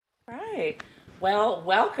right. Well,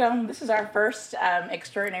 welcome. This is our first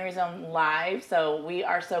Extraordinary Zone live, so we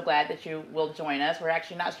are so glad that you will join us. We're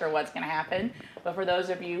actually not sure what's going to happen, but for those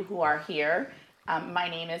of you who are here, my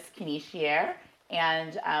name is Kenishier,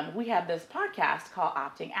 and we have this podcast called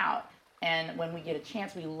Opting Out. And when we get a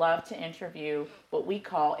chance, we love to interview what we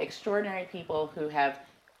call extraordinary people who have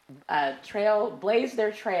blazed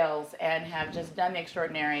their trails and have just done the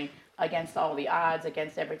extraordinary against all the odds,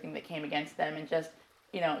 against everything that came against them, and just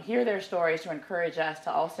hear their stories to encourage us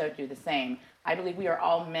to also do the same. I believe we are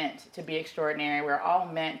all meant to be extraordinary. We're all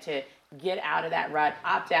meant to get out of that rut,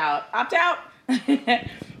 opt out,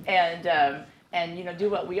 and do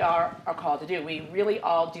what we are called to do. We really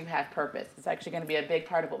all do have purpose. It's actually going to be a big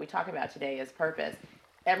part of what we talk about today is purpose.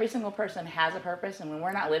 Every single person has a purpose, and when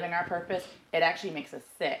we're not living our purpose, it actually makes us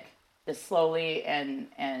sick, just slowly and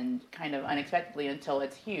kind of unexpectedly until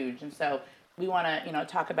it's huge. And so we want to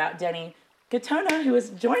talk about Denny Katona, who is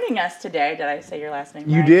joining us today. Did I say your last name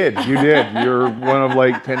right? You did. You're one of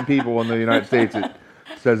like 10 people in the United States that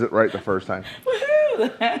says it right the first time.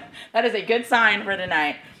 Woohoo! That is a good sign for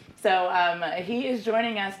tonight. So he is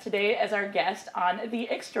joining us today as our guest on the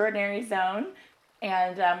Extraordinary Zone.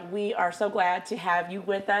 And we are so glad to have you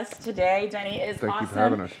with us today. Denny is Thank awesome. you for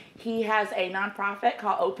having us. He has a nonprofit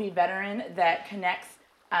called OP Veteran that connects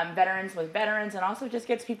veterans with veterans and also just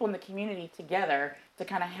gets people in the community together to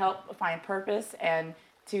kind of help find purpose and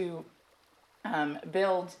to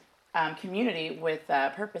build community with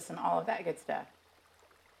purpose and all of that good stuff.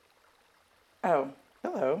 Oh,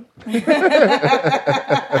 hello.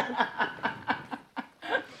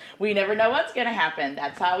 We never know what's going to happen.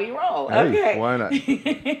 That's how we roll. Hey, okay. why not?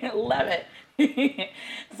 Love it.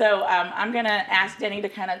 So I'm going to ask Denny to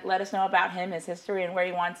kind of let us know about him, his history, and where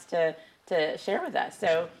he wants to share with us.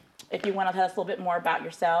 So if you want to tell us a little bit more about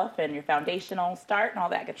yourself and your foundational start and all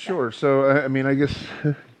that good stuff. Sure. So, I guess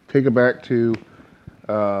take it back to,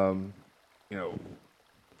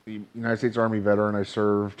 the United States Army veteran. I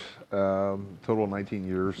served total of 19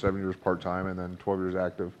 years, 7 years part-time, and then 12 years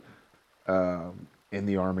active in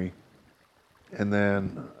the Army. And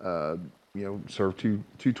then, served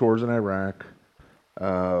two tours in Iraq.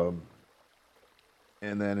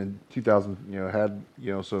 And then in 2000, had,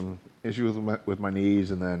 some issues with my knees.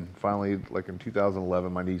 And then finally, like in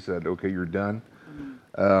 2011, my knee said, okay, you're done.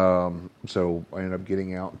 Mm-hmm. So I ended up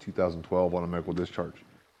getting out in 2012 on a medical discharge.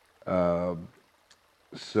 About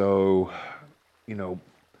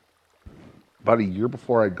a year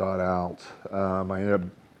before I got out, I ended up,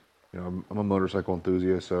 I'm a motorcycle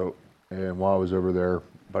enthusiast. And while I was over there,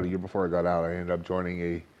 about a year before I got out, I ended up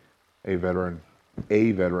joining a veteran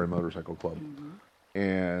motorcycle club. Mm-hmm.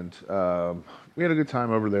 And we had a good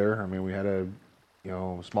time over there. I mean, we had a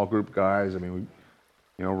small group of guys. I mean,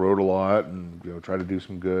 we rode a lot and tried to do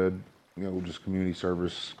some good, just community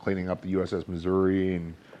service, cleaning up the USS Missouri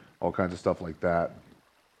and all kinds of stuff like that.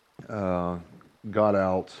 Got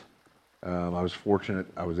out. I was fortunate.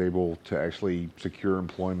 I was able to actually secure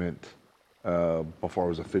employment before I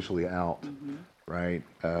was officially out. Mm-hmm. Right.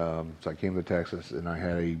 So I came to Texas and I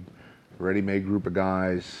had a ready-made group of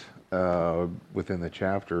guys within the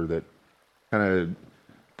chapter that kind of,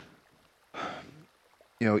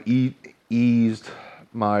 eased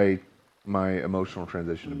my emotional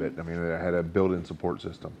transition a bit. I mean, I had a built-in support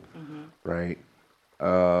system, mm-hmm. right?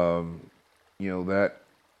 That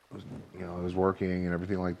was, I was working and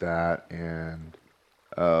everything like that, and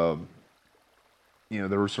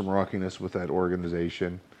there was some rockiness with that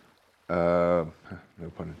organization. No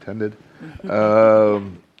pun intended.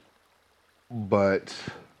 But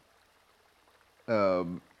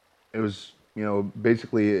it was,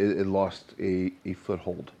 basically it lost a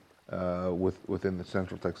foothold within the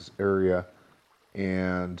Central Texas area,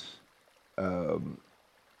 and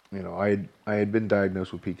I had been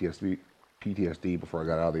diagnosed with PTSD before I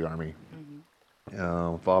got out of the Army.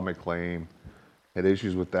 Mm-hmm. Filed my claim, had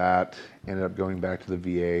issues with that. Ended up going back to the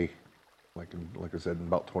VA, like I said, in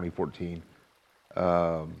about 2014,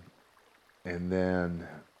 and then.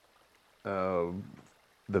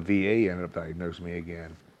 The VA ended up diagnosing me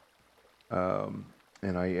again, and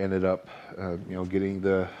I ended up, getting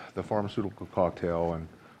the pharmaceutical cocktail and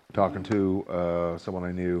talking to someone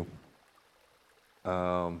I knew.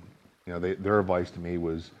 Their advice to me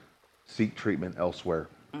was seek treatment elsewhere,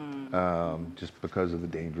 just because of the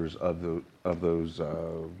dangers of those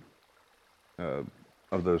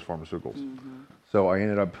pharmaceuticals. Mm-hmm. So I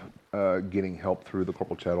ended up getting help through the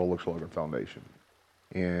Corporal Chad Oelrichs Foundation.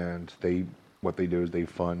 And what they do is they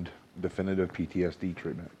fund definitive PTSD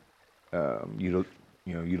treatment,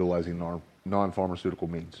 utilizing non-pharmaceutical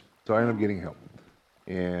means. So I ended up getting help,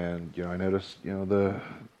 and I noticed the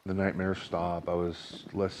nightmares stop. I was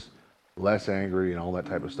less less angry and all that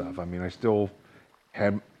type of stuff. I mean, I still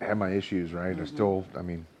had my issues, right? I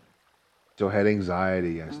mean, still had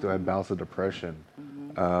anxiety. I still had bouts of depression,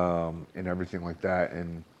 and everything like that.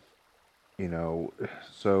 And you know,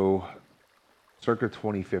 so circa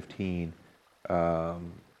 2015,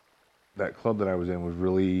 that club that I was in was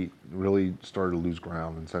really started to lose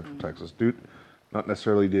ground in Central Texas. Dude, not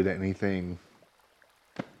necessarily did anything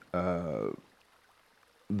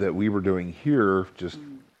that we were doing here, just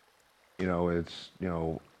it's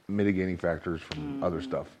mitigating factors from other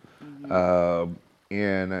stuff. Uh,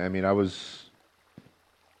 and I mean,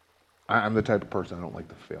 I'm the type of person I don't like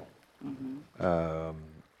to fail. Um,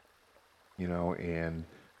 and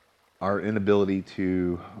our inability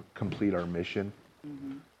to complete our mission,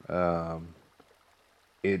 um,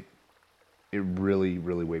 it it really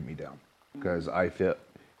weighed me down because I felt,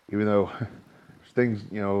 even though there's things,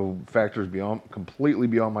 factors completely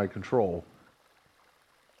beyond my control,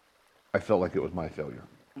 I felt like it was my failure,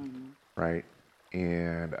 right?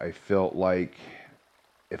 And I felt like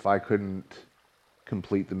if I couldn't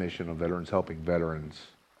complete the mission of veterans helping veterans,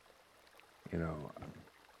 you know,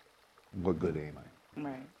 what good am I?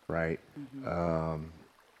 Right. Right?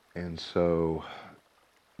 And so,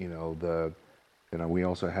 we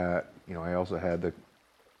also had, I also had the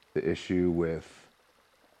issue with,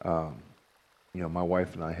 my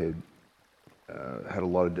wife and I had had a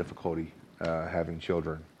lot of difficulty having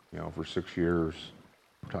children, for 6 years,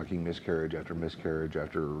 talking miscarriage after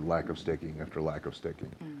lack of sticking after lack of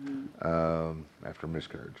sticking, after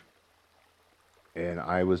miscarriage. And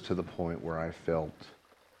I was to the point where I felt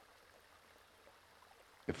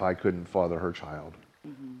if I couldn't father her child,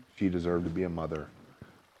 she deserved to be a mother.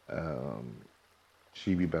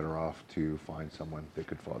 She'd be better off to find someone that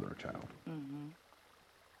could father a child.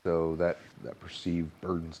 So that perceived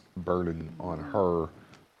burden on her,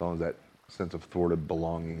 on that sense of thwarted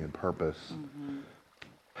belonging and purpose.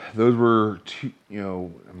 Those were two,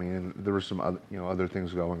 I mean, there were some other, other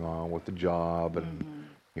things going on with the job and,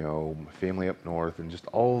 my family up north and just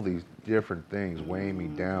all these different things weighing me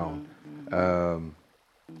down. I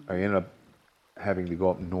ended up having to go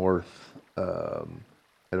up north.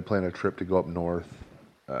 Had to plan a trip to go up north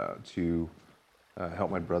to help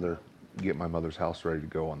my brother get my mother's house ready to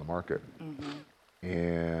go on the market.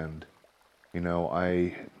 And,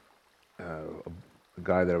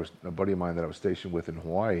 a buddy of mine that I was stationed with in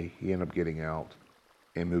Hawaii, he ended up getting out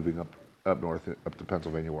and moving up north, up to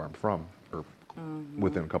Pennsylvania where I'm from, or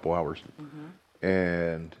within a couple hours.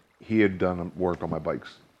 And he had done work on my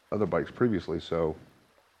other bikes previously, so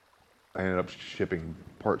I ended up shipping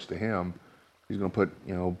parts to him. He's going to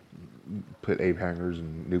put ape hangers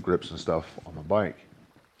and new grips and stuff on my bike.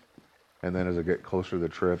 And then as I get closer to the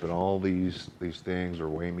trip, and all these things are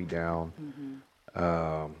weighing me down,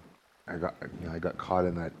 I got caught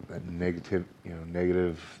in that negative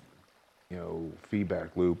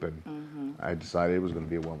feedback loop, and I decided it was going to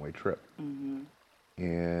be a one-way trip.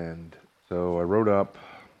 And so I rode up,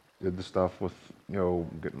 did the stuff with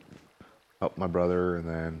helped my brother, and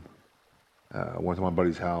then went to my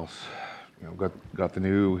buddy's house. Got the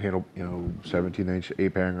new handle, 17-inch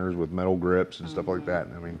ape hangers with metal grips and stuff like that.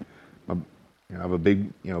 And I mean, I have a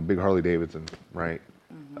big Harley Davidson, right?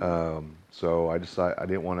 So I decided I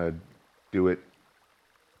didn't want to do it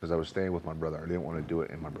because I was staying with my brother. I didn't want to do it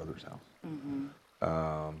in my brother's house.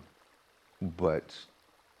 But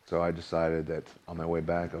so I decided that on my way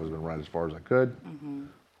back, I was going to ride as far as I could,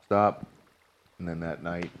 stop, and then that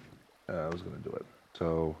night I was going to do it.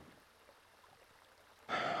 So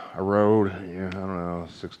I rode, I don't know,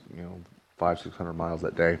 500-600 miles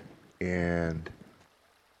that day, and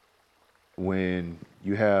when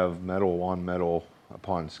you have metal on metal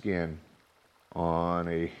upon skin on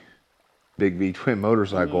a big V-twin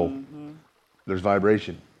motorcycle, there's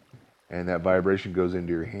vibration, and that vibration goes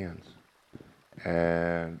into your hands.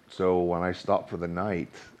 And so when I stopped for the night,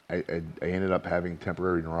 I ended up having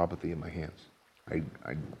temporary neuropathy in my hands.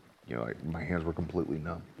 My hands were completely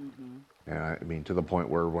numb. And I mean, to the point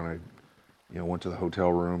where when I, went to the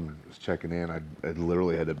hotel room and was checking in, I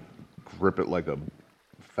literally had to grip it like a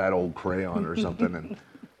fat old crayon or something, and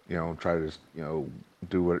try to just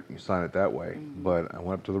do it, sign it that way. But I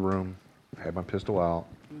went up to the room, had my pistol out,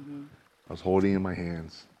 I was holding it in my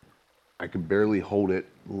hands. I could barely hold it,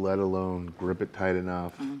 let alone grip it tight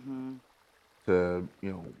enough to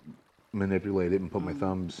manipulate it and put my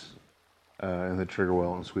thumbs in the trigger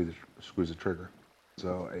well and squeeze the trigger.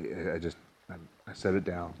 So I set it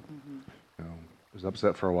down. I was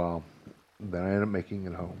upset for a while. Then I ended up making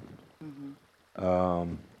it home.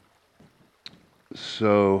 And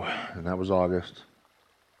that was August.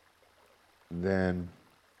 Then,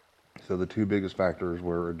 so the two biggest factors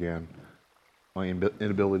were, again, my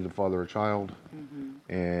inability to father a child, Mm-hmm.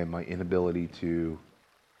 and my inability to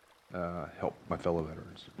help my fellow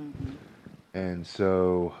veterans. Mm-hmm. And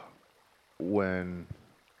so when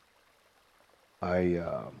I,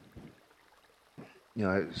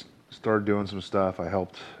 started doing some stuff, I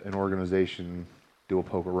helped an organization do a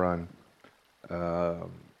poker run,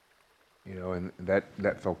 um, and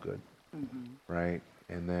that felt good, Mm-hmm. right?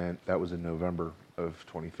 And then that was in November of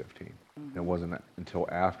 2015. And it Mm-hmm. wasn't until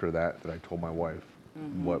after that that I told my wife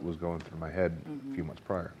Mm-hmm. what was going through my head a Mm-hmm. few months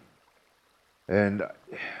prior. And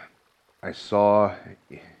I saw,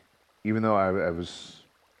 even though I was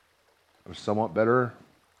somewhat better,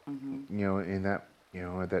 Mm-hmm. in that,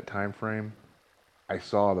 at that time frame, I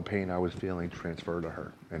saw the pain I was feeling transfer to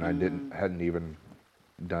her, and I Mm-hmm. hadn't even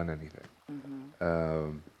done anything. Mm-hmm.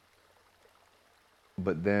 Um,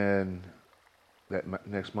 but then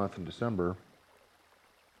next month in December,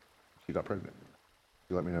 she got pregnant.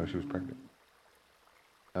 She let me know she was pregnant.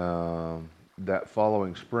 That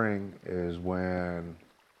following spring is when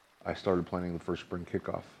I started planning the first spring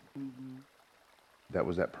kickoff. Mm-hmm. That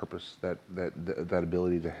was that purpose, that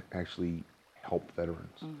ability to actually help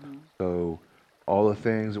veterans. Mm-hmm. So all the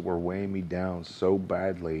things that were weighing me down so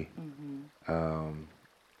badly, Mm-hmm. um,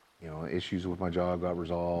 issues with my job got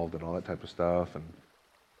resolved and all that type of stuff, and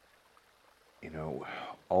you know,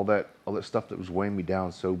 all that stuff that was weighing me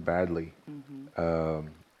down so badly, Mm-hmm. um,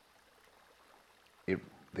 it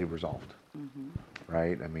they resolved. Mm-hmm.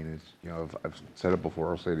 Right? I mean, it's I've said it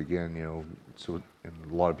before. I'll say it again. So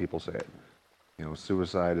and a lot of people say it.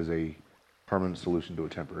 Suicide is a permanent solution to a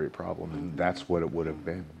temporary problem, and Mm-hmm. that's what it would have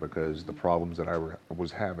been because the problems that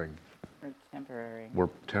was having Or temporary. were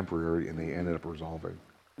temporary, and they ended up resolving.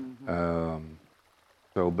 Mm-hmm. Um,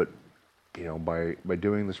 but by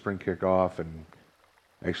doing the spring kickoff and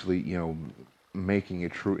actually making a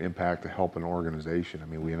true impact to help an organization. I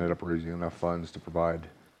mean, we ended up raising enough funds to provide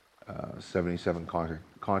 77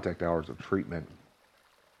 contact hours of treatment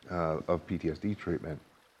of PTSD treatment.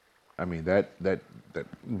 I mean, that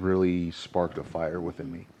really sparked a fire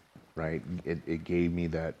within me, right? It gave me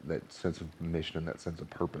that sense of mission and that sense of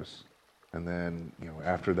purpose. And then,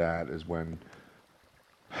 after that is when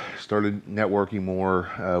I started networking more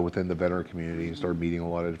within the veteran community and started meeting a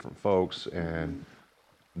lot of different folks and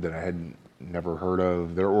that I hadn't never heard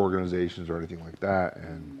of their organizations or anything like that.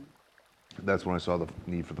 And that's when I saw the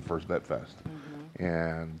need for the first Vet Fest. Mm-hmm.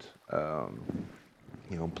 And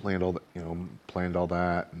planned all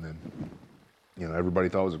that, and then everybody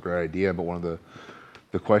thought it was a great idea. But one of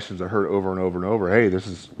the questions I heard over and over and over, hey, this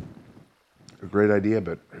is a great idea,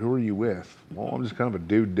 but who are you with? Well, I'm just kind of a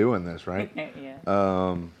dude doing this, right?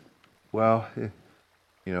 Yeah. Well,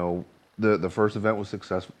 the first event was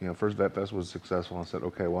successful. First Vet Fest was successful. And I said,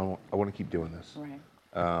 okay, well, I want to keep doing this. Right.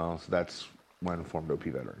 So that's when I formed OP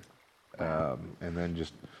Veteran. Wow. And then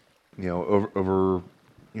just over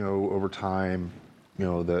time,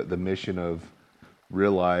 the mission of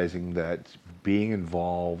realizing that being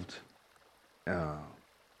involved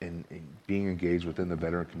in being engaged within the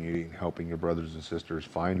veteran community and helping your brothers and sisters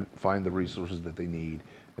find the resources that they need,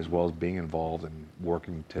 as well as being involved and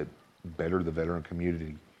working to better the veteran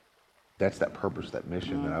community. That's that purpose, that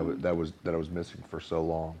mission that I was missing for so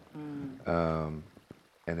long.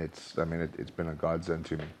 And it's been a godsend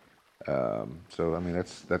to me. So I mean,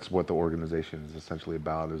 that's what the organization is essentially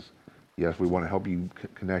about. Is yes, we want to help you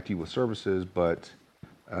connect you with services, but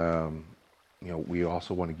we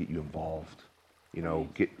also want to get you involved.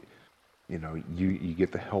 Right. Get you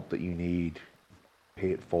get the help that you need,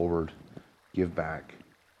 pay it forward, give back,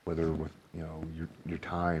 whether with your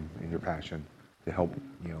time and your passion to help.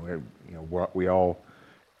 We all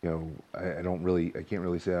I can't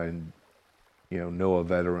really say I know a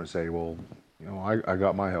veteran and say, well, I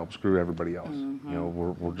got my help, screw everybody else.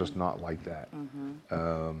 We're just not like that.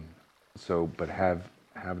 But have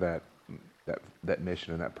that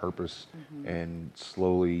mission and that purpose, and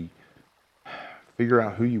slowly figure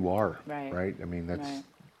out who you are. Right. Right. I mean, that's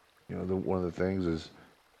Right. one of the things is,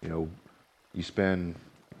 you spend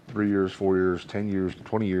 3 years, 4 years, 10 years,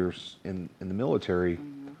 20 years in the military.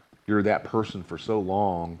 You're that person for so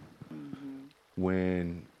long.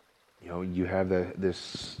 When you have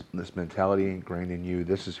this mentality ingrained in you.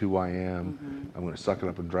 This is who I am. I'm going to suck it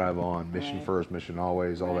up and drive on. Mission Right. first, mission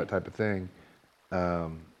always, all Right. that type of thing.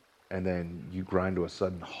 And then you grind to a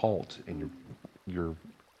sudden halt, and you're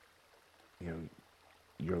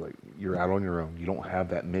you're out on your own. You don't have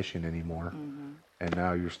that mission anymore, and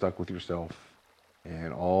now you're stuck with yourself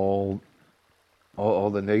and all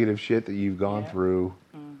the negative shit that you've gone Yeah. through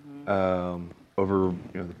over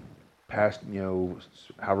the past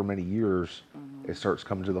however many years. It starts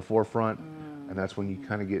coming to the forefront, and that's when you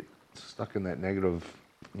kind of get stuck in that negative,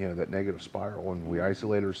 that negative spiral, and we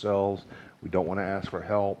isolate ourselves. We don't want to ask for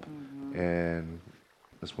help, and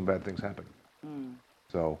that's when bad things happen.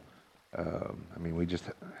 So, I mean, we just,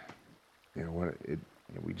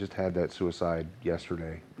 we just had that suicide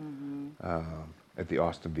yesterday at the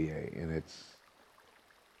Austin VA, and it's,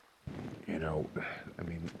 I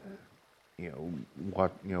mean,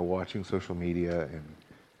 watching social media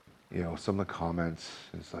and some of the comments.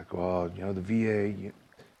 It's like, well, the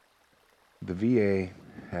VA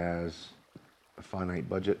has a finite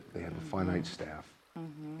budget. They have a finite staff,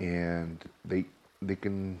 and they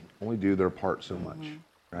can only do their part so much,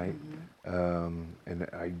 right? And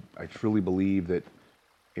I truly believe that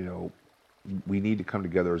we need to come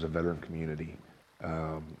together as a veteran community,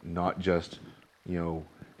 not just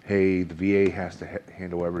hey, the VA has to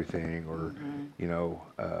handle everything, or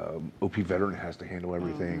OP Veteran has to handle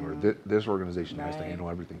everything, or this organization has to handle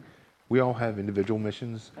everything. We all have individual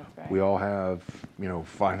missions. That's right. We all have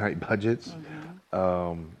finite budgets.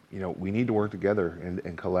 We need to work together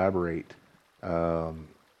and collaborate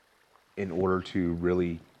in order to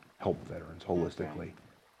really help veterans holistically.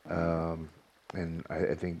 And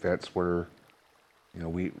I think that's where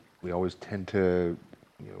we always tend to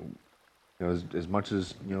as much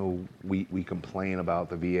as we complain about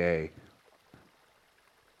the VA,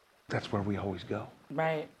 that's where we always go.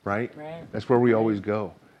 Right. That's where we always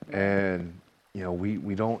go. And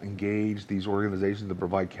we don't engage these organizations that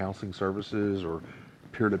provide counseling services or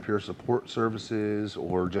peer-to-peer support services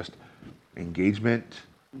or just engagement.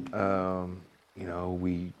 We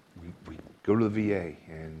go to the VA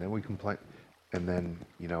and then we complain, and then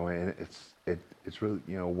and it's really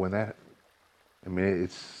when that, I mean,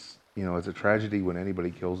 it's a tragedy when anybody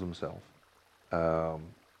kills themselves. But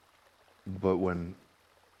when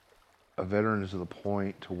a veteran is to the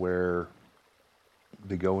point to where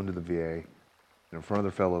they go into the VA and in front of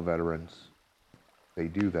their fellow veterans, they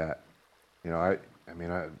do that.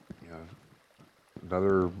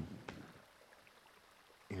 Another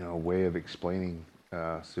way of explaining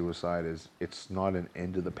suicide is it's not an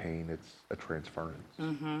end to the pain; it's a transference.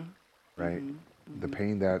 Right? The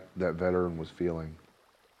pain that veteran was feeling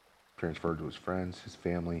transferred to his friends, his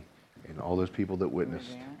family, and all those people that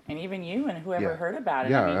witnessed. And even you and whoever heard about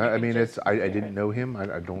it. Yeah, I didn't know him.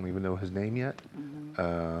 I don't even know his name yet.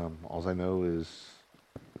 All I know is,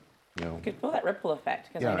 you could feel that ripple effect.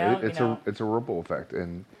 It's a ripple effect,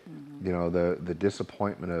 and the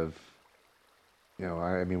disappointment of,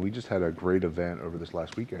 we just had a great event over this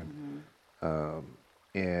last weekend,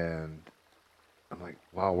 and I'm like,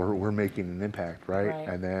 wow, we're making an impact, right?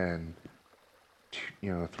 And then,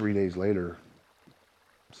 3 days later,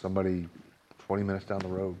 somebody 20 minutes down the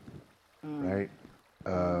road, right?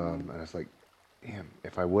 And it's like, damn,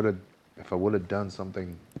 if I would have done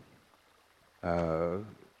something,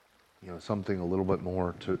 something a little bit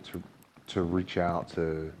more to reach out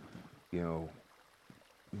to,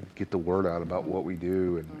 get the word out about what we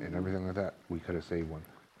do and everything like that, we could have saved one.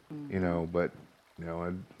 But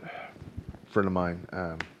a friend of mine,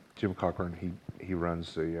 Jim Cochran, he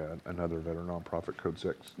runs another veteran nonprofit, Code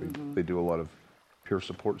 6. They do a lot of peer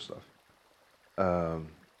support stuff.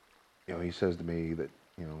 He says to me that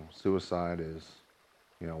suicide is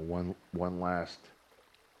one last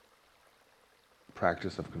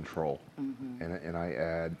practice of control, and I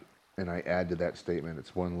add to that statement,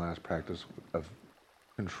 it's one last practice of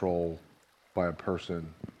control by a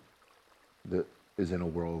person that is in a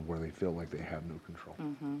world where they feel like they have no control.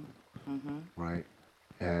 Right?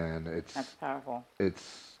 And that's powerful.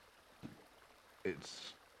 It's a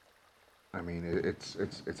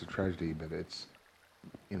tragedy, but it's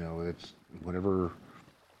whenever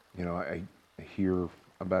I hear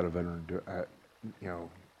about a veteran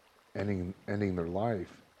ending their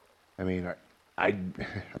life,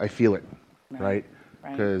 I feel it, right?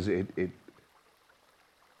 Because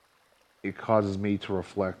it causes me to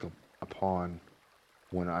reflect upon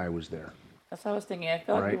when I was there. That's what I was thinking. I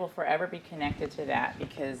feel like people will forever be connected to that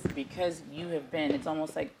because you have been, it's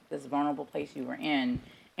almost like this vulnerable place you were in,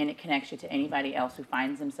 and it connects you to anybody else who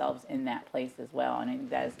finds themselves in that place as well. And I think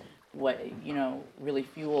that's what, really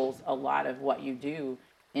fuels a lot of what you do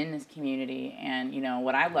in this community. And,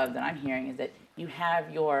 what I love that I'm hearing is that you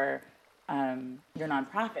have your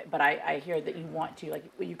nonprofit, but I hear that you want to, like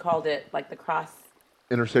what you called it, like the cross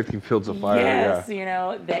intersecting fields of fire. Yes,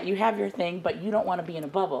 that you have your thing, but you don't want to be in a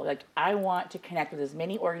bubble. Like, I want to connect with as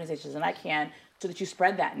many organizations as I can so that you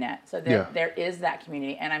spread that net, so that there is that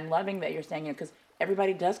community. And I'm loving that you're saying, because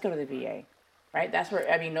everybody does go to the VA, right? That's where,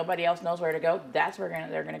 nobody else knows where to go. That's where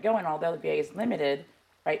they're going to go. And although the VA is limited,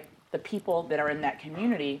 right, the people that are in that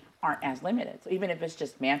community aren't as limited. So even if it's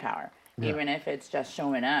just manpower, even if it's just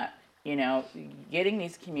showing up, you know, getting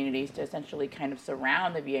these communities to essentially kind of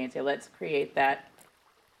surround the VA and say, let's create that,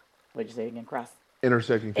 what'd you say again,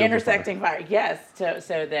 intersecting fire, yes,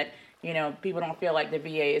 so that, you know, people don't feel like the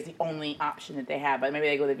VA is the only option that they have, but maybe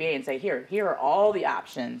they go to the VA and say, here are all the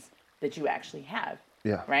options that you actually have.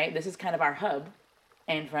 Yeah. Right? This is kind of our hub,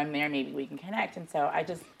 and from there maybe we can connect. And so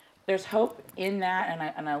there's hope in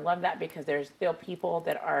that, and I love that, because there's still people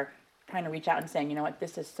that are trying to reach out and saying, you know what,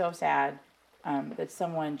 this is so sad, that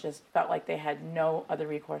someone just felt like they had no other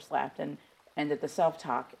recourse left, and that the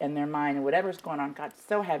self-talk in their mind and whatever's going on got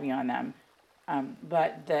so heavy on them.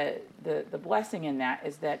 But the blessing in that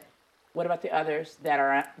is that, what about the others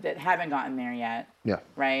that haven't gotten there yet? Yeah.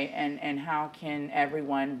 Right? And how can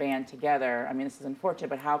everyone band together? I mean, this is unfortunate,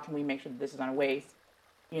 but how can we make sure that this is not a waste?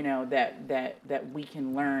 You know, that we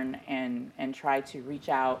can learn and try to reach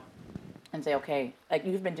out and say, okay, like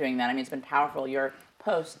you've been doing that. I mean, it's been powerful. Your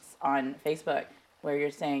posts on Facebook where you're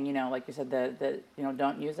saying, you know, like you said, the you know,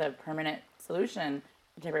 don't use a permanent solution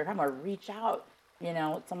to temporary problem, or reach out. You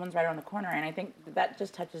know, someone's right around the corner, and I think that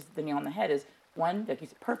just touches the nail on the head. Is one, like you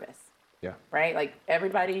said, purpose. Yeah. Right? Like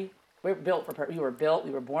everybody, we're built for purpose. We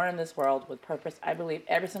were born in this world with purpose. I believe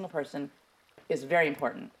every single person is very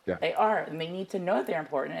important. Yeah. They are, and they need to know that they're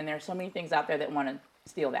important. And there are so many things out there that want to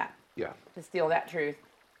steal that. Yeah. To steal that truth.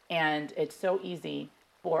 And it's so easy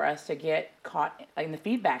for us to get caught in the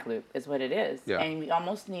feedback loop is what it is. Yeah. And we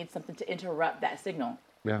almost need something to interrupt that signal.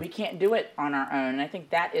 Yeah. We can't do it on our own. And I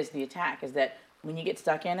think that is the attack, is that when you get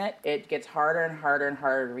stuck in it, it gets harder and harder and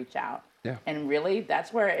harder to reach out. Yeah. And really,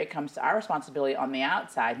 that's where it comes to our responsibility on the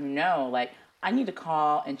outside, who know, like, I need to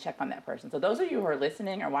call and check on that person. So those of you who are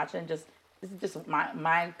listening or watching, this is just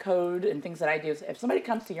my code and things that I do. So if somebody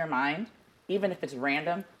comes to your mind, even if it's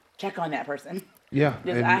random, check on that person. Yeah.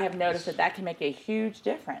 Because I have noticed that can make a huge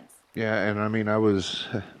difference. Yeah, and I mean, I was,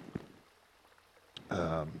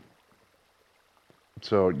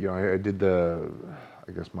 so, you know, I did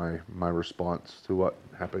I guess my response to what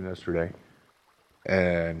happened yesterday,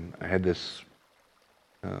 and I had this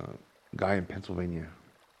guy in Pennsylvania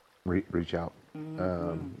reach out, you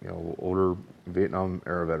know, older Vietnam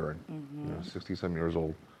era veteran, you know, 60-some years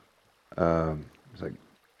old. He's like,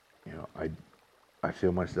 you know, I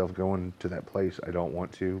feel myself going to that place. I don't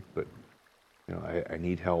want to, but you know, I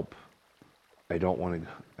need help. I don't want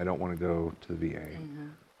to go to the VA.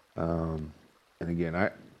 And again,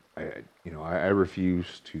 I you know, I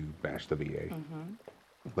refuse to bash the VA,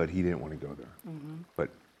 but he didn't want to go there. But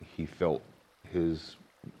he felt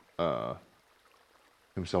himself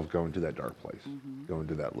going to that dark place, going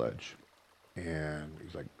to that ledge, and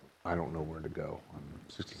he's like, I don't know where to go. I'm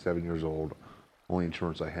 67 years old. Only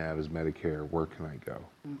insurance I have is Medicare. Where can I go?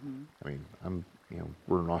 I mean, you know,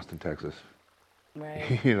 we're in Austin, Texas.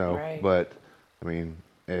 Right. You know, right. but I mean,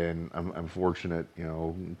 and I'm fortunate, you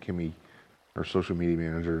know, Kimmy, our social media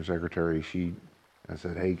manager and secretary, I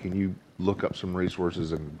said, hey, can you look up some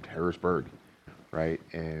resources in Harrisburg, right?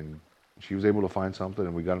 And she was able to find something,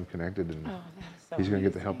 and we got him connected, and So he's going to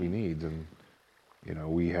get the help he amazing. needs. And you know,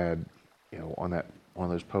 we had, you know, on one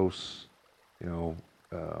of those posts, you know,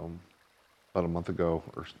 about a month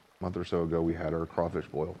or so ago, we had our crawfish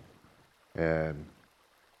boil, and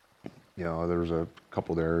you know, there was a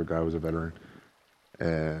couple there. A guy was a veteran,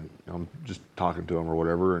 and you know, I'm just talking to him or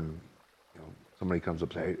whatever, and you know, somebody comes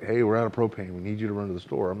up and say, "Hey, we're out of propane. We need you to run to the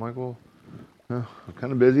store." I'm like, "Well, I'm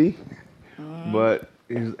kind of busy," but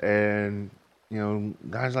and you know,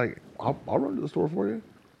 guys like, "I'll run to the store for you,"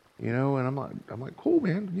 you know, and I'm like, "Cool,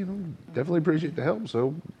 man. You know, definitely appreciate the help."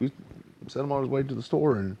 So we sent him on his way to the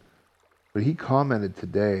store, but he commented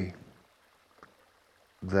today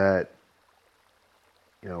that,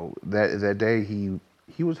 you know, that day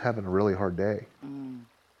he was having a really hard day.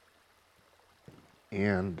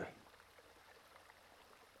 And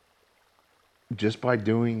just by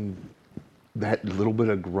doing that little bit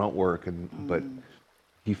of grunt work, but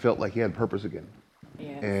he felt like he had purpose again.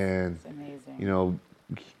 Yes, And it's amazing. you know,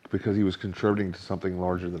 because he was contributing to something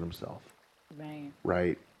larger than himself. Right.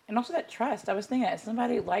 Right. And also that trust. I was thinking that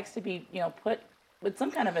somebody likes to be, you know, put with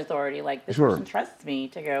some kind of authority, like this Sure. person trusts me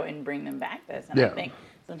to go and bring them back this. And Yeah. I think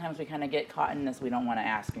sometimes we kind of get caught in this. We don't want to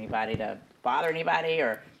ask anybody to bother anybody,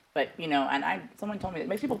 but you know, and someone told me that it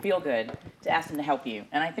makes people feel good to ask them to help you.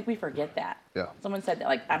 And I think we forget that. Yeah. Someone said that,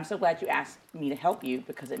 like, I'm so glad you asked me to help you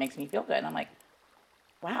because it makes me feel good. And I'm like,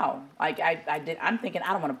 wow, like I'm thinking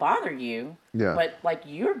I don't want to bother you, Yeah. but like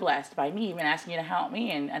you're blessed by me even asking you to help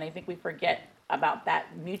me, and I think we forget about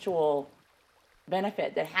that mutual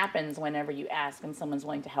benefit that happens whenever you ask and someone's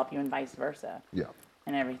willing to help you, and vice versa, Yeah.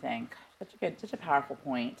 and everything. Such a powerful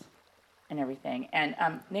point, and everything. And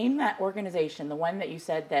name that organization, the one that you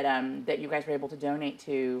said that that you guys were able to donate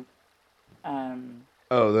to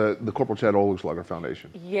Oh, the Corporal Chad Ohlugslager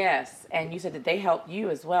Foundation. Yes, and you said that they helped you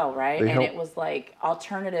as well, right? They And help. it was like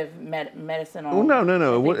alternative Oh medicinal, no, no, I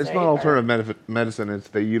no! think, It's not right? Or alternative medicine. It's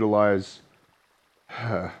they utilize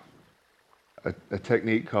a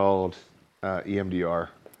technique called EMDR,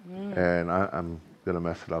 and I'm gonna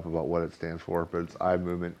mess it up about what it stands for, but it's eye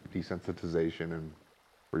movement desensitization and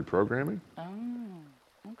reprogramming,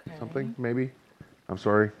 something okay. maybe. I'm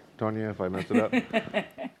sorry, Tanya, if I mess it up.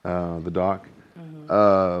 The doc.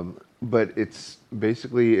 But it's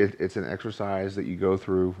basically it's an exercise that you go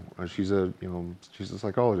through. She's a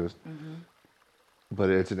psychologist, but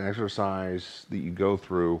it's an exercise that you go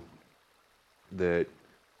through that,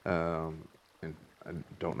 and I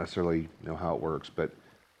don't necessarily know how it works, but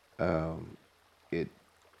it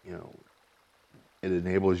you know it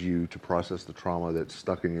enables you to process the trauma that's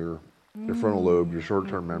stuck in your frontal lobe, your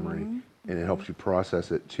short-term memory, and it helps you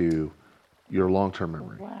process it to your long-term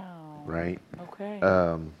memory, Wow. right? Okay.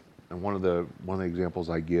 And one of the examples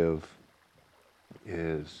I give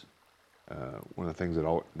is one of the things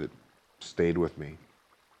that stayed with me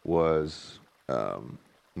was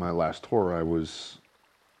my last tour.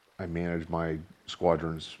 I managed my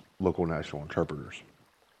squadron's local national interpreters,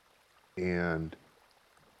 and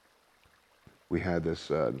we had this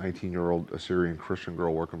 19-year-old Assyrian Christian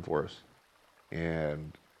girl working for us,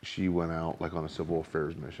 and she went out like on a civil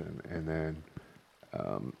affairs mission, and then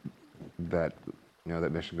that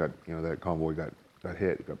that mission got that convoy got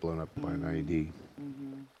hit, it got blown up by an IED.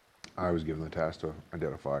 I was given the task to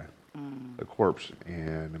identify the corpse,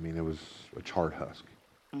 and I mean it was a charred husk,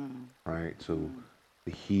 right? So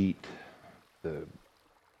the heat, the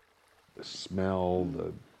smell,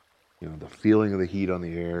 the feeling of the heat on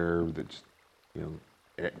the air, that's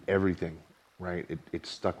everything, right? It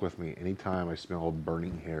stuck with me. Anytime I smelled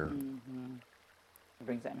burning hair, It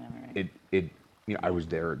brings that memory. it I was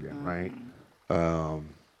there again, right? And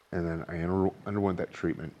then I underwent that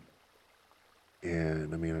treatment,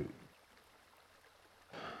 and I mean,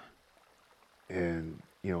 I'm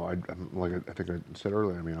like I think I said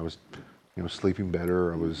earlier. I mean, I was sleeping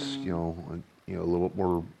better. I was a little bit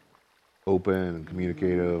more open and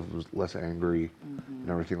communicative. Was less angry and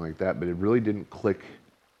everything like that. But it really didn't click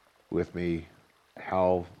with me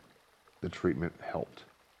how the treatment helped.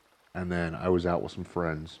 And then I was out with some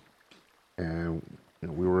friends, and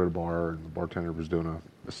we were at a bar, and the bartender was doing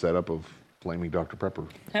a setup of flaming Dr. Pepper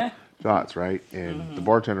shots, right? And the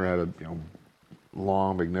bartender had a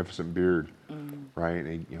long, magnificent beard, right?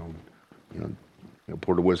 And he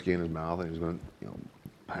poured the whiskey in his mouth, and he was going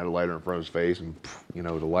to had a lighter in front of his face, and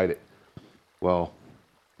to light it. Well,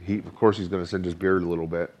 of course he's going to send his beard a little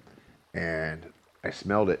bit, and I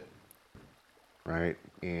smelled it, right?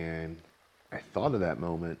 And I thought of that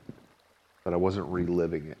moment, but I wasn't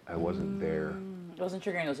reliving it. I wasn't there. It wasn't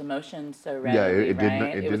triggering those emotions so Yeah, readily, it didn't.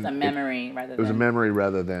 right? It was a memory rather It was a than memory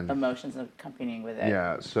rather than emotions accompanying with it.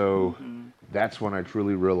 yeah. So that's when I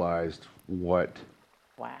truly realized what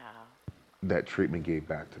Wow. that treatment gave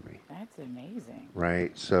back to me. That's amazing.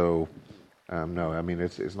 Right. So no, I mean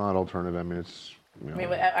it's not alternative. I mean it's I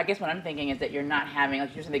mean, I guess what I'm thinking is that you're not having,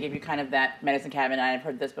 like you said, they give you kind of that medicine cabinet. I've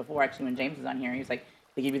heard this before, actually, when James was on here. He was like,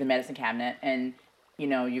 they give you the medicine cabinet, and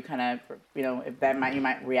you kind of, if that you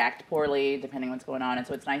might react poorly depending on what's going on, and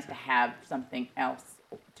so it's nice to have something else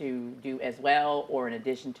to do as well, or in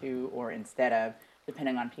addition to, or instead of,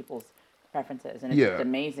 depending on people's preferences, and it's just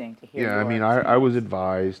amazing to hear. Yeah, I mean, I was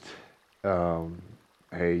advised,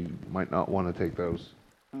 hey, you might not want to take those.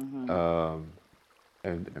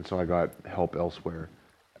 And so I got help elsewhere.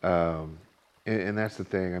 And that's the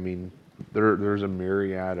thing. I mean, there's a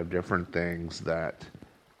myriad of different things that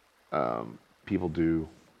people do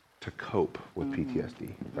to cope with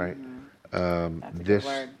PTSD, right? That's a good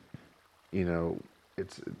word.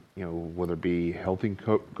 It's whether it be healthy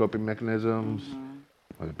coping mechanisms,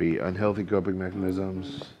 whether it be unhealthy coping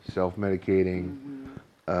mechanisms, self-medicating.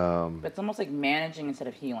 But it's almost like managing instead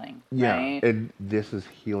of healing, Yeah, right? and this is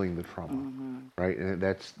healing the trauma, right? And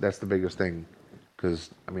that's the biggest thing,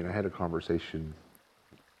 because I mean I had a conversation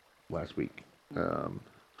last week.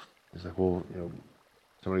 It's like, well,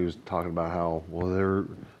 somebody was talking about how they're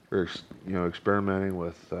experimenting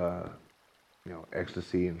with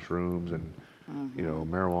ecstasy and shrooms and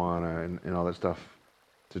marijuana and all that stuff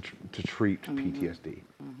to treat PTSD.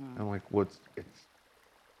 I'm like,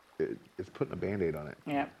 it's putting a Band-Aid on it.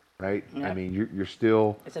 Yep. Right? Yep. I mean, you're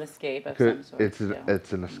still. It's an escape of some sort.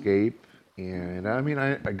 It's an escape, and I mean,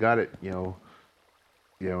 I got it, and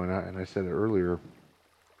I said it earlier,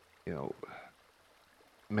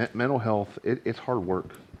 mental health, it's hard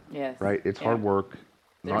work. Yes. Right? It's hard work.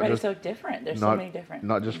 not Everybody's just so different. There's so not many different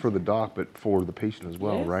not just things for the here. doc, but for the patient as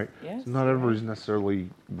well, Yes, right? yes, So not you're everybody's right. necessarily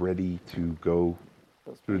ready to go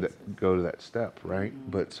Those through places. go to that step, right?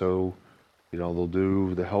 But so, they'll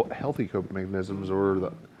do the healthy coping mechanisms or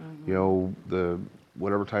the, the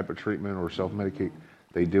whatever type of treatment or self-medicate.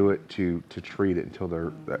 They do it to treat it until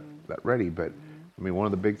they're that ready. But I mean, one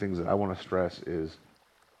of the big things that I want to stress is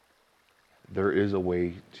there is a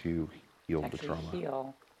way to heal the Actually trauma,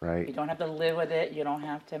 heal. right? You don't have to live with it. You don't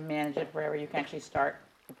have to manage it forever. You can actually start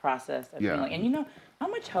the process of Yeah. healing. And you know, how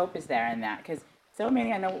much hope is there in that? Because so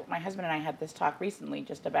many, I know my husband and I had this talk recently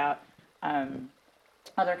just about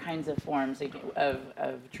other kinds of forms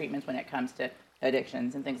of treatments when it comes to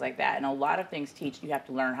addictions and things like that. And a lot of things teach you have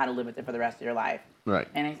to learn how to live with it for the rest of your life. Right.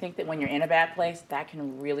 And I think that when you're in a bad place, that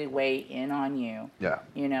can really weigh in on you. Yeah.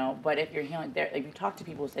 You know, but if you're healing, there, if you talk to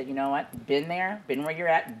people who said, you know what, been there, been where you're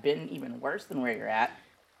at, been even worse than where you're at,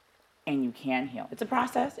 and you can heal. It's a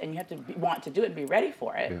process, and you have to want to do it and be ready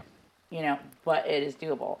for it. Yeah. You know, but it is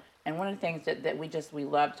doable. And one of the things that we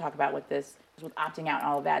love to talk about with this, with opting out and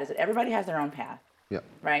all of that, is that everybody has their own path. Yeah.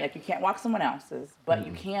 Right? Like you can't walk someone else's, but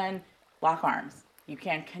you can lock arms. You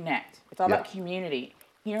can connect. It's all Yeah. about community.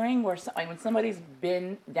 Hearing where like when somebody's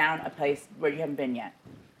been down a place where you haven't been yet,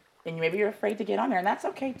 and maybe you're afraid to get on there, and that's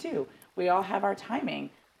okay too. We all have our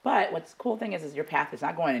timing. But what's the cool thing is your path is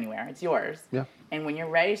not going anywhere. It's yours. Yeah. And when you're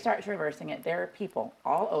ready to start traversing it, there are people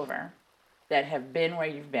all over that have been where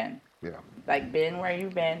you've been. Yeah. Like been where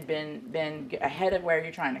you've been ahead of where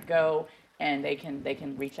you're trying to go, and they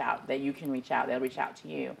can reach out. That you can reach out. They'll reach out to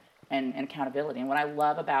you, and accountability. And what I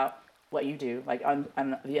love about what you do, like on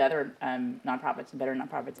the other nonprofits and better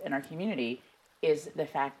nonprofits in our community, is the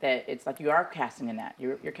fact that it's like you are casting a net.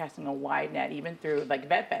 You're casting a wide net, even through like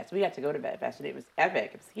Vet Fest. We got to go to Vet Fest, and it was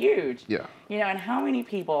epic. It was huge. Yeah. You know, and how many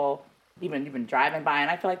people even driving by,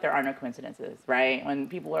 and I feel like there are no coincidences, right? When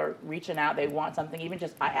people are reaching out, they want something. Even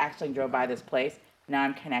just I actually drove by this place. Now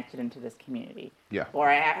I'm connected into this community. Yeah. Or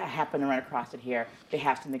I happen to run across it here. They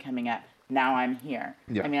have something coming up. Now I'm here.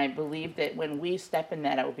 Yeah. I mean, I believe that when we step in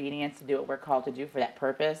that obedience to do what we're called to do for that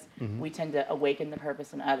purpose, we tend to awaken the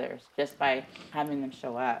purpose in others just by having them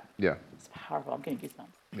show up. Yeah. It's powerful. I'm getting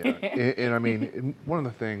goosebumps. Yeah. and I mean, one of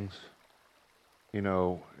the things,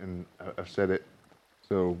 and I've said it,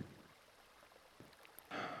 so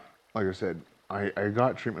like I said, I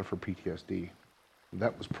got treatment for PTSD.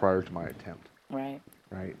 That was prior to my attempt. Right.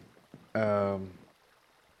 Right.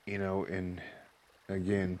 And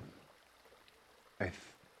again, I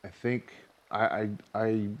think I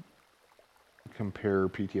compare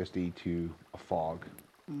PTSD to a fog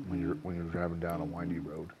when you're driving down a windy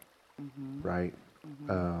road, right?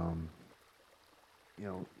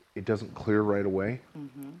 It doesn't clear right away,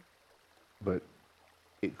 but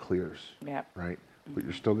it clears, Yep. right? But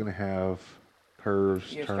you're still going to have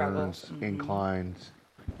curves, Your turns, struggles. inclines,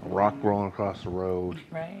 a rock rolling across the road,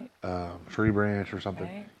 Right. tree branch or something.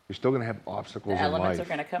 Right. You're still going to have obstacles The in life. elements are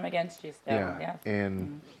going to come against you still. Yeah, Yes.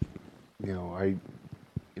 and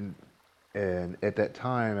and at that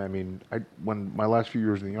time, I mean, when my last few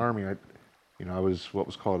years in the Army, I was what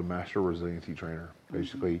was called a master resiliency trainer,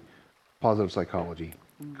 basically positive psychology,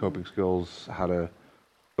 coping skills, how to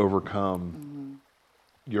overcome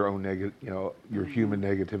your own your human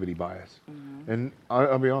negativity bias. And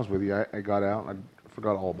I'll be honest with you, I got out and I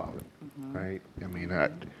forgot all about it, right? I mean,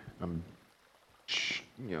 I'm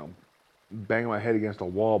banging my head against a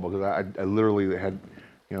wall because I literally had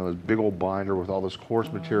this big old binder with all this course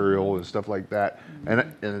material and stuff like that.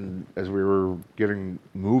 And as we were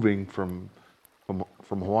moving from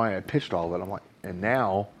Hawaii, I pitched all of it. I'm like, and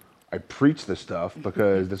now I preach this stuff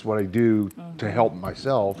because that's what I do to help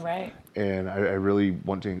myself. Right. And I really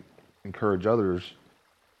want to encourage others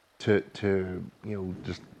to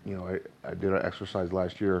just I did an exercise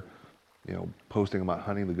last year, posting about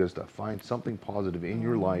hunting the good stuff. Find something positive in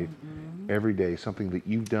your life every day, something that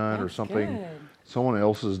you've done or That's something good. someone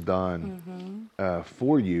else has done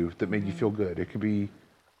for you that made you feel good. It could be,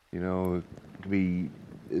 it could be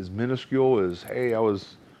as minuscule as, hey, I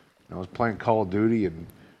was playing Call of Duty and,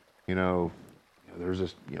 there's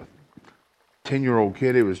this, 10-year-old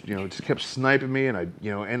kid who was, just kept sniping me and I,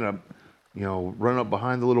 ended up, running up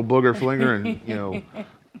behind the little booger flinger and,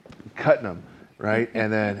 cutting him. Right.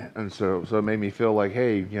 And so it made me feel like,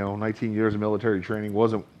 hey, 19 years of military training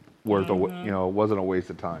wasn't worth wasn't a waste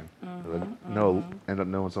of time. End up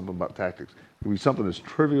knowing something about tactics. It could be something as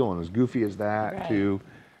trivial and as goofy as that Right. to,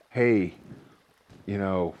 hey,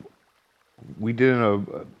 we did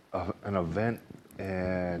an event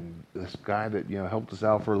and this guy that, helped us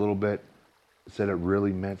out for a little bit said it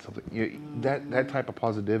really meant something. That type of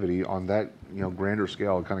positivity on that, grander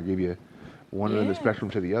scale kind of gave you one end of the Yes.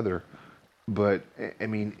 spectrum to the other. But I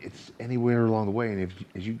mean, it's anywhere along the way. And if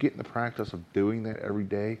as you get in the practice of doing that every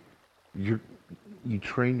day, you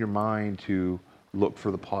train your mind to look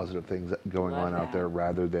for the positive things that going Love on out that. there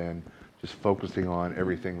rather than just focusing on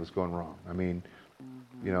everything that's going wrong. I mean,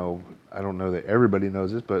 you know, I don't know that everybody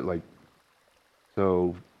knows this, but like,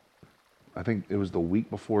 so I think it was the week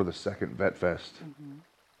before the second Vet Fest,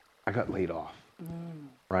 I got laid off,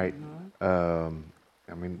 right? I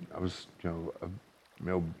mean, I was, I've,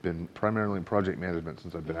 been primarily in project management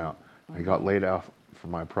since I've been out. I got laid off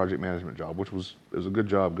from my project management job, which was, it was a good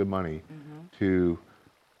job, good money, to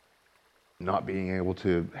not being able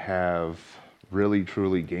to have really,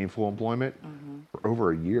 truly gainful employment for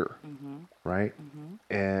over a year, right?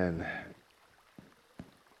 And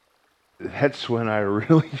that's when I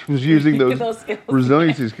really was using those, Those skills.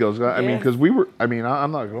 resiliency skills. I mean, Yes. because we were, I mean,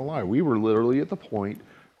 I'm not gonna lie, we were literally at the point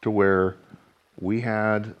to where we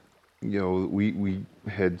had, we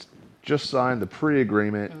had just signed the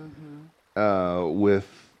pre-agreement with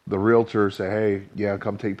the realtor, say, hey, yeah,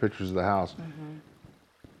 come take pictures of the house.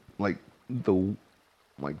 Like the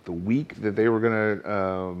week that they were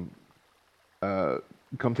gonna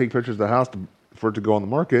come take pictures of the house for it to go on the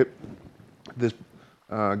market, this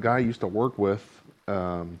guy I used to work with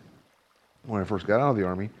when I first got out of the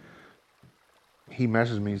Army, he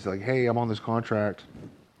messaged me, he's like, hey, I'm on this contract,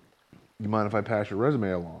 you mind if I pass your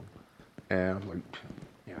resume along? And I was like,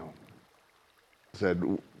 said,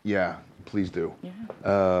 yeah, please do.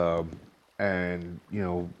 Yeah. And,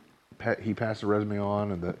 he passed the resume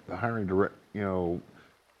on, and the hiring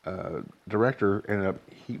director ended up,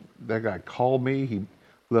 that guy called me, he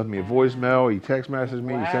left me a voicemail, he text messaged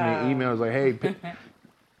me, he sent me an email, he was like, hey,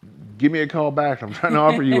 give me a call back, I'm trying to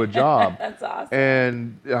offer you a job. That's awesome.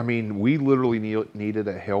 And I mean, we literally needed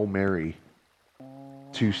a Hail Mary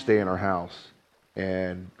to stay in our house,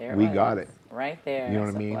 and There we was. got it. Right there. You know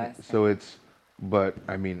That's what I a mean? blessing. So it's, but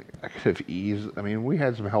I mean, I could have eased. I mean, we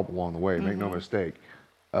had some help along the way. Make no mistake.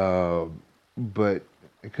 But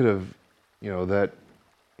it could have, that,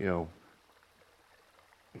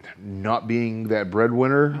 not being that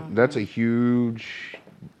breadwinner. That's a huge,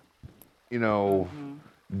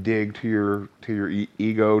 dig to your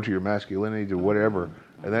ego, to your masculinity, to whatever.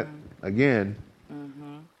 And that again,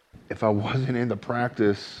 if I wasn't in the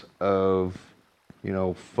practice of,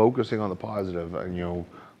 focusing on the positive, and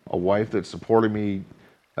a wife that's supporting me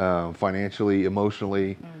financially,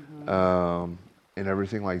 emotionally, and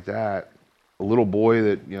everything like that, a little boy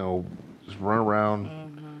that just run around,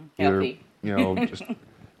 either, Healthy. just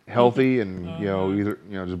healthy and either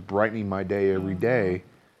just brightening my day every day,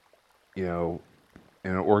 in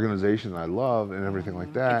an organization that I love and everything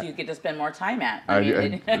like that. You get to spend more time at. I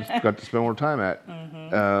mean, just got to spend more time at.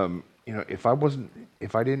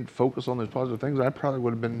 If I didn't focus on those positive things, I probably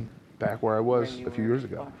would have been back where I was you a few were years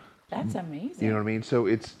ago. before. That's amazing. You know what I mean? So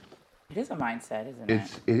It is a mindset, isn't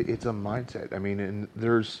it? it's a mindset. I mean, and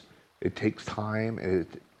it takes time.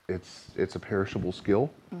 It's a perishable skill.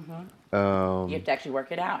 You have to actually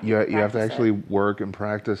work it out. You have to practice actually it. work and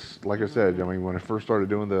practice. Like I said, I mean, when I first started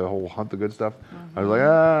doing the whole hunt the good stuff, I was like,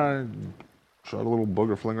 shot a little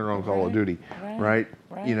booger flinger on Call of Duty, right?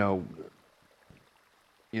 Right.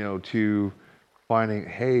 To finding,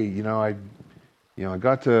 hey, I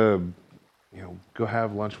got to, go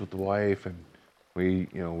have lunch with the wife, and we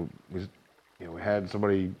had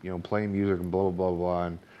somebody, playing music and blah blah blah blah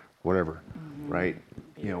and whatever, right?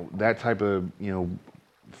 That type of,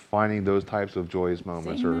 finding those types of joyous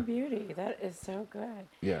moments, Seeing or the beauty. That is so good.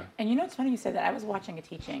 yeah, And it's funny you said that. I was watching a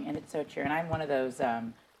teaching, and it's so true. And I'm one of those, what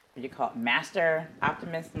do you call it, master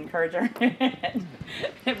optimist encourager.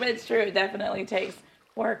 But it's true. It definitely takes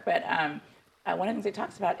work. But one of the things it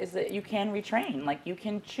talks about is that you can retrain. Like, you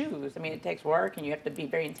can choose. I mean, it takes work, and you have to be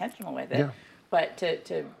very intentional with it. Yeah. But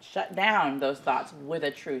to shut down those thoughts with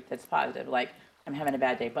a truth that's positive, like, I'm having a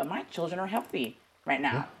bad day, but my children are healthy right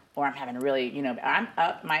now. Yeah. Or I'm having a really, I'm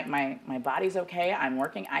up, my body's okay, I'm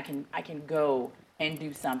working, I can go and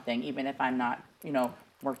do something, even if I'm not,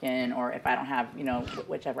 working, or if I don't have,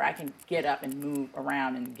 whichever. I can get up and move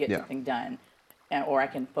around and get something done. Or I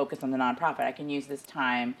can focus on the nonprofit. I can use this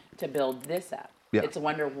time to build this up. Yeah. It's a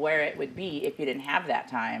wonder where it would be if you didn't have that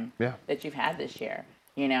time that you've had this year.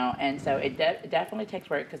 And so it definitely takes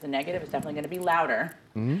work, because the negative is definitely going to be louder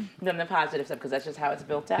than the positive stuff, because that's just how it's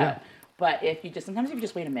built up. Yeah. But sometimes if you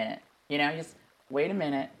just wait a minute, just wait a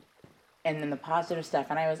minute, and then the positive stuff.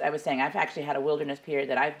 And I was saying, I've actually had a wilderness period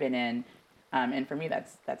that I've been in, and for me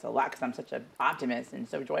that's a lot, because I'm such an optimist and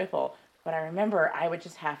so joyful. But I remember I would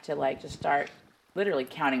just have to just start literally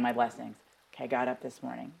counting my blessings. Okay, I got up this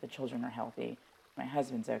morning. The children are healthy. My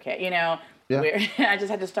husband's okay. Yeah. I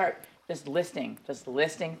just had to start just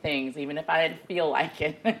listing things, even if I didn't feel like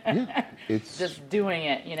it. Yeah, it's Just doing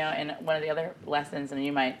it, And one of the other lessons, and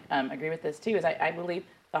you might agree with this too, is I believe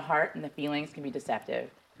the heart and the feelings can be deceptive.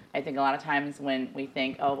 I think a lot of times when we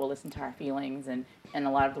think, oh, we'll listen to our feelings, and a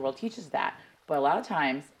lot of the world teaches that, but a lot of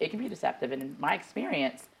times it can be deceptive. And in my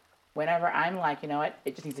experience, whenever I'm like, you know what,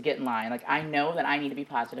 it just needs to get in line. Like, I know that I need to be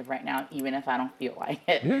positive right now, even if I don't feel like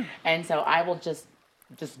it. Yeah. And so I will just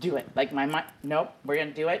do it. Like my mind, nope, we're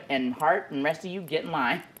gonna do it. And heart and rest of you get in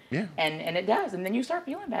line. Yeah. And it does. And then you start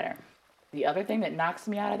feeling better. The other thing that knocks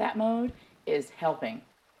me out of that mode is helping.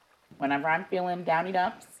 Whenever I'm feeling downy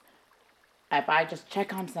dumps, if I just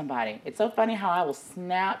check on somebody, it's so funny how I will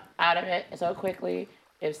snap out of it so quickly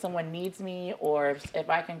if someone needs me, or if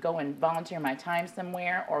I can go and volunteer my time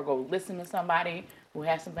somewhere, or go listen to somebody who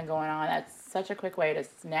has something going on. That's such a quick way to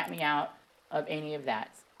snap me out of any of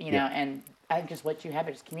that, Yeah. And I think just what you have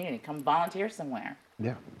is community. Come volunteer somewhere.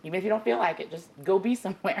 Yeah. Even if you don't feel like it, just go be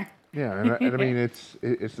somewhere. Yeah, and I mean it's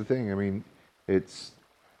the thing. I mean, it's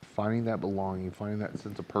finding that belonging, finding that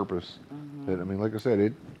sense of purpose. That, I mean, like I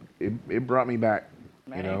said, it brought me back,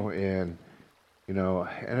 Right. and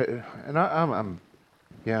I'm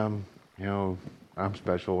I'm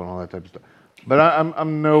special and all that type of stuff. But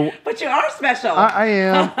I'm no. But you are special. I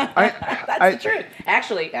am. That's the truth.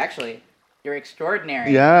 Actually, you're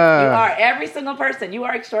extraordinary. Yeah. You are. Every single person. You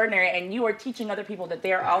are extraordinary, and you are teaching other people that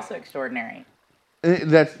they are also extraordinary.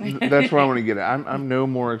 That's where I want to get at. I'm no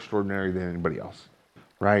more extraordinary than anybody else,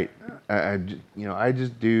 right? I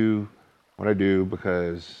just do what I do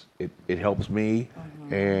because it helps me,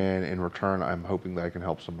 and in return, I'm hoping that I can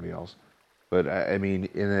help somebody else. But I mean,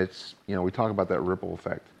 and it's we talk about that ripple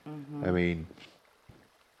effect. I mean,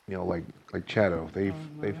 like Chatto,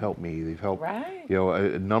 they've helped me. They've helped Right.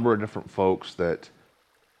 a number of different folks that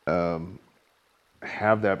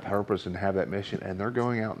have that purpose and have that mission, and they're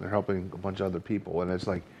going out and they're helping a bunch of other people. And it's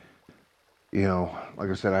like, like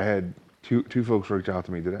I said, I had two folks reach out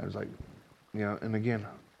to me today. I was like, and again,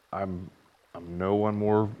 I'm no one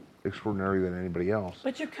more extraordinary than anybody else.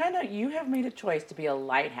 But you have made a choice to be a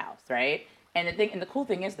lighthouse, right? And the cool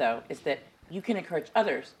thing is that you can encourage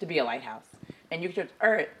others to be a lighthouse, and you can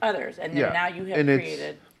encourage others, and then now you have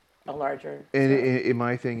created a larger. And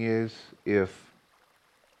my thing is, if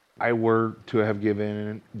I were to have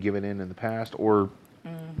given in the past, or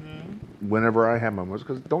whenever I have moments,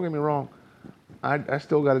 because don't get me wrong, I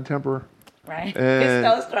still got a temper. Right. And It's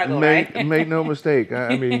still a struggle, right? Make no mistake.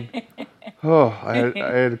 I mean, I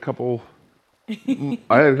had a couple.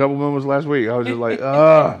 I had a couple moments last week. I was just like,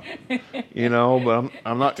 but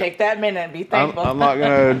I'm not. Take that minute and be thankful. I'm not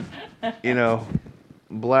gonna,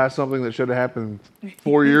 blast something that should have happened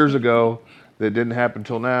 4 years ago that didn't happen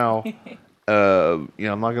till now. I'm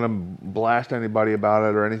not gonna blast anybody about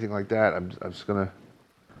it or anything like that. I'm just gonna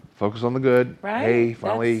focus on the good. Right. Hey,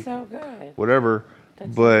 finally, That's so good. whatever.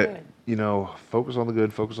 That's But so good. focus on the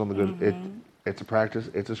good. Focus on the good. It's a practice.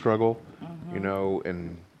 It's a struggle.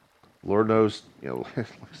 And Lord knows,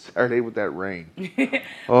 Saturday with that rain.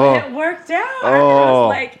 But it worked out. It was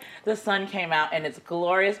like the sun came out in its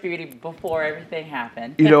glorious beauty before everything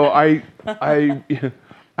happened. I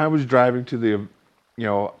was driving to the,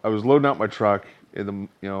 I was loading out my truck in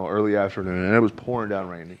the, early afternoon, and it was pouring down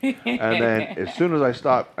raining. And then as soon as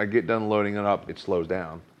I get done loading it up, it slows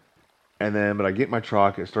down. And then, but I get my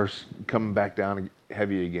truck, it starts coming back down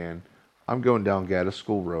heavy again. I'm going down Gaddis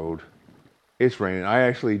School Road. It's raining. I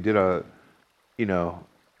actually did I did a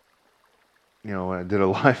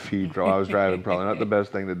live feed while I was driving. Probably not the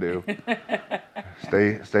best thing to do.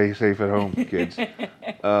 Stay safe at home, kids.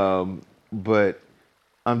 But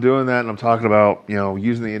I'm doing that, and I'm talking about,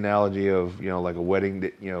 using the analogy of, like a wedding,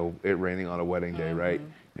 it raining on a wedding day, right?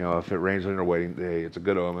 If it rains on your wedding day, it's a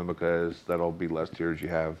good omen because that'll be less tears you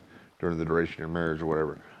have during the duration of your marriage or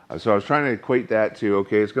whatever. So I was trying to equate that to,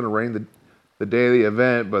 okay, it's going to rain the day of the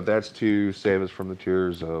event, but that's to save us from the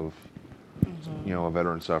tears of, a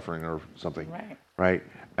veteran suffering or something. Right.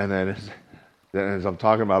 And then as I'm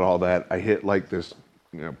talking about all that, I hit like this,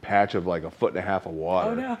 patch of like 1.5 foot of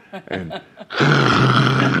water. Oh, no.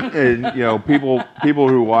 And people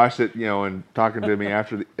who watched it, and talking to me at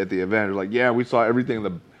the event are like, yeah, we saw everything in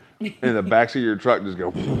the backseat of your truck just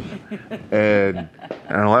go. and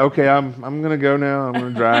I'm like, okay, I'm gonna go now. I'm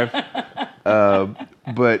gonna drive.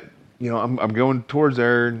 But I'm going towards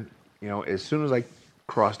there, and as soon as I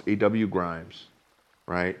crossed A.W. Grimes,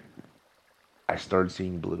 right, I started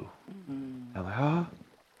seeing blue. I'm like,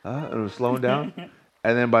 and it was slowing down.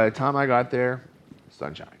 And then by the time I got there,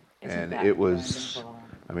 sunshine. Isn't And that it was, wonderful?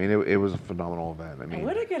 I mean, it was a phenomenal event. I mean,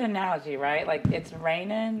 What a good analogy, right? Like it's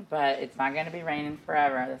raining, but it's not going to be raining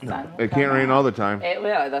forever. The sun will it come can't rain out. all the time. It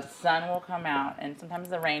will. The sun will come out, and sometimes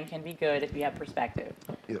the rain can be good if you have perspective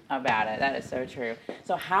Yep. about it. That is so true.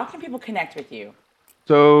 So, how can people connect with you?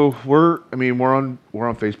 So we're on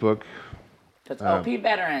Facebook. So it's OP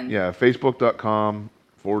Veterans. Yeah,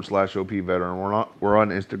 Facebook.com/OP Veteran. We're on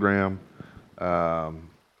Instagram.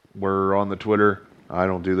 We're on the Twitter. I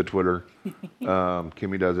don't do the Twitter.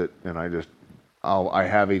 Kimmy does it, and I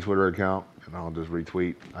have a Twitter account, and I'll just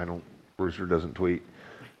retweet. Brewster doesn't tweet.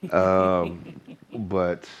 But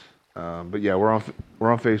yeah, we're on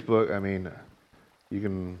Facebook. I mean, you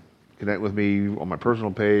can connect with me on my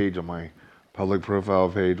personal page, on my public profile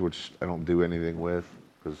page, which I don't do anything with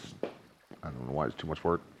because I don't know why it's too much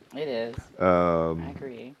work. It is. I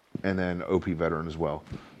agree. And then OP Veteran as well.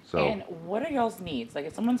 So And what are y'all's needs? Like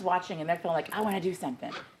if someone's watching and they're feeling like, I want to do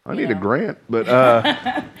something. I need a grant, but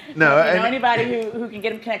no. Anybody who can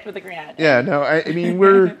get them connected with a grant. Yeah, no. I mean,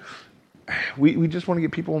 we just want to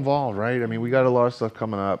get people involved, right? I mean, we got a lot of stuff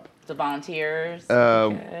coming up. So volunteers.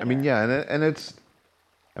 I mean, yeah, and it's.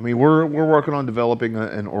 I mean, we're working on developing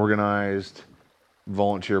an organized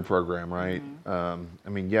volunteer program, right? I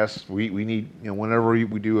mean, yes, we need, whenever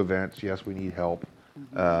we do events, yes, we need help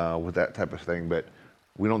with that type of thing, but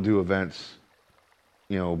we don't do events,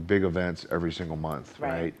 big events every single month,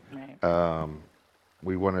 right?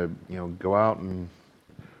 We want to, go out and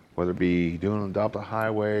whether it be doing Adopt a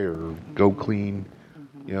Highway or go clean,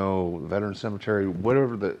 Veteran Cemetery,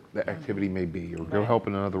 whatever the activity may be, or go help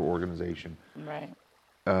another organization. Right.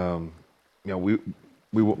 We're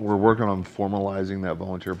working on formalizing that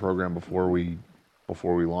volunteer program before we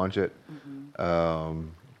launch it, but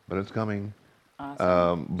it's coming.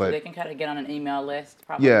 Awesome. But so they can kind of get on an email list.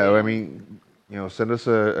 Probably. yeah, I mean, send us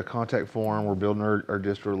a contact form. We're building our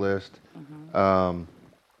distro list.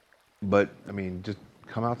 But I mean, just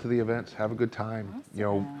come out to the events, have a good time.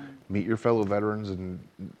 Awesome. Meet your fellow veterans, and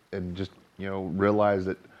just realize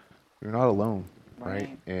that you're not alone,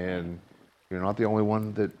 right? And you're not the only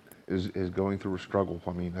one that is going through a struggle.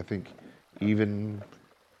 I mean, I think even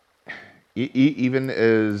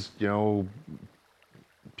as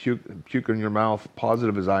puke in your mouth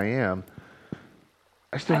positive as I am,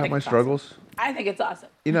 I still have my struggles. Awesome. I think it's awesome.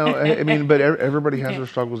 I mean, but everybody has their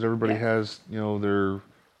struggles. Everybody has their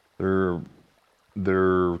curves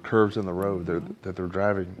in the road that they're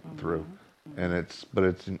driving through, and it's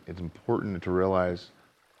important to realize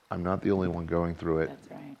I'm not the only one going through it.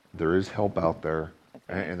 That's right. There is help out there,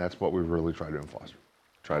 right. and that's what we really try to foster.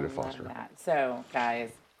 That. So,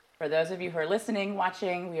 guys, for those of you who are listening,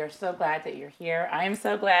 watching, we are so glad that you're here. I am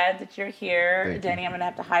so glad that you're here. Thank Denny, you. I'm going to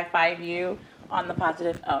have to high five you on the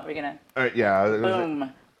positive. Oh, we're going to. All right, yeah.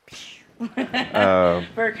 Boom.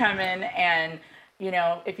 For coming. And,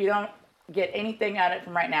 if you don't get anything out of it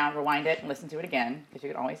from right now, rewind it and listen to it again, because you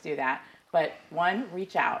can always do that. But one,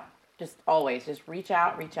 reach out. Just always, just reach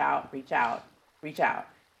out.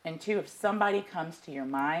 And two, if somebody comes to your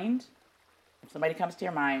mind,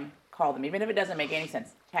 call them. Even if it doesn't make any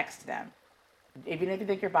sense, text them. Even if you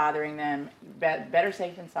think you're bothering them, better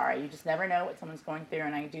safe than sorry. You just never know what someone's going through.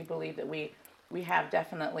 And I do believe that we have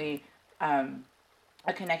definitely a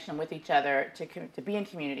connection with each other to be in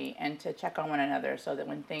community and to check on one another, so that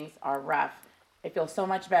when things are rough, it feels so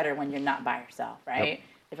much better when you're not by yourself, right? Yep.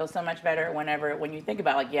 It feels so much better when you think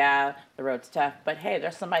about the road's tough, but hey,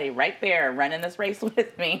 there's somebody right there running this race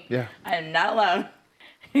with me. Yeah. I am not alone.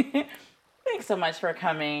 Thanks so much for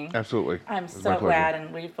coming. Absolutely. I'm so glad,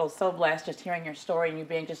 and we feel so blessed just hearing your story and you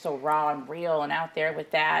being just so raw and real and out there with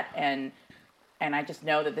that. And I just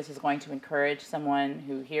know that this is going to encourage someone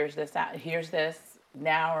who hears this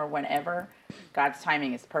now or whenever. God's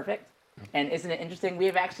timing is perfect. And isn't it interesting? We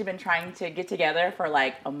have actually been trying to get together for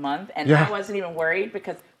like a month, and I wasn't even worried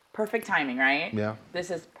because perfect timing, right? Yeah.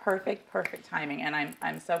 This is perfect timing, and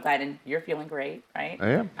I'm so glad. And you're feeling great, right? I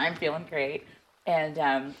am. I'm feeling great. And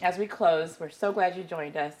as we close, we're so glad you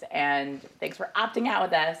joined us, and thanks for opting out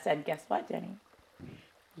with us. And guess what, Denny?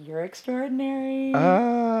 You're extraordinary.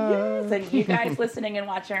 Yes, and you guys listening and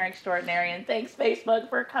watching are extraordinary. And thanks, Facebook,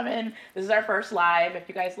 for coming. This is our first live. If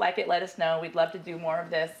you guys like it, let us know. We'd love to do more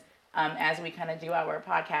of this as we kind of do our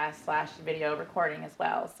podcast/video recording as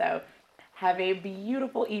well. So have a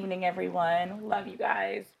beautiful evening, everyone. Love you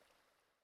guys.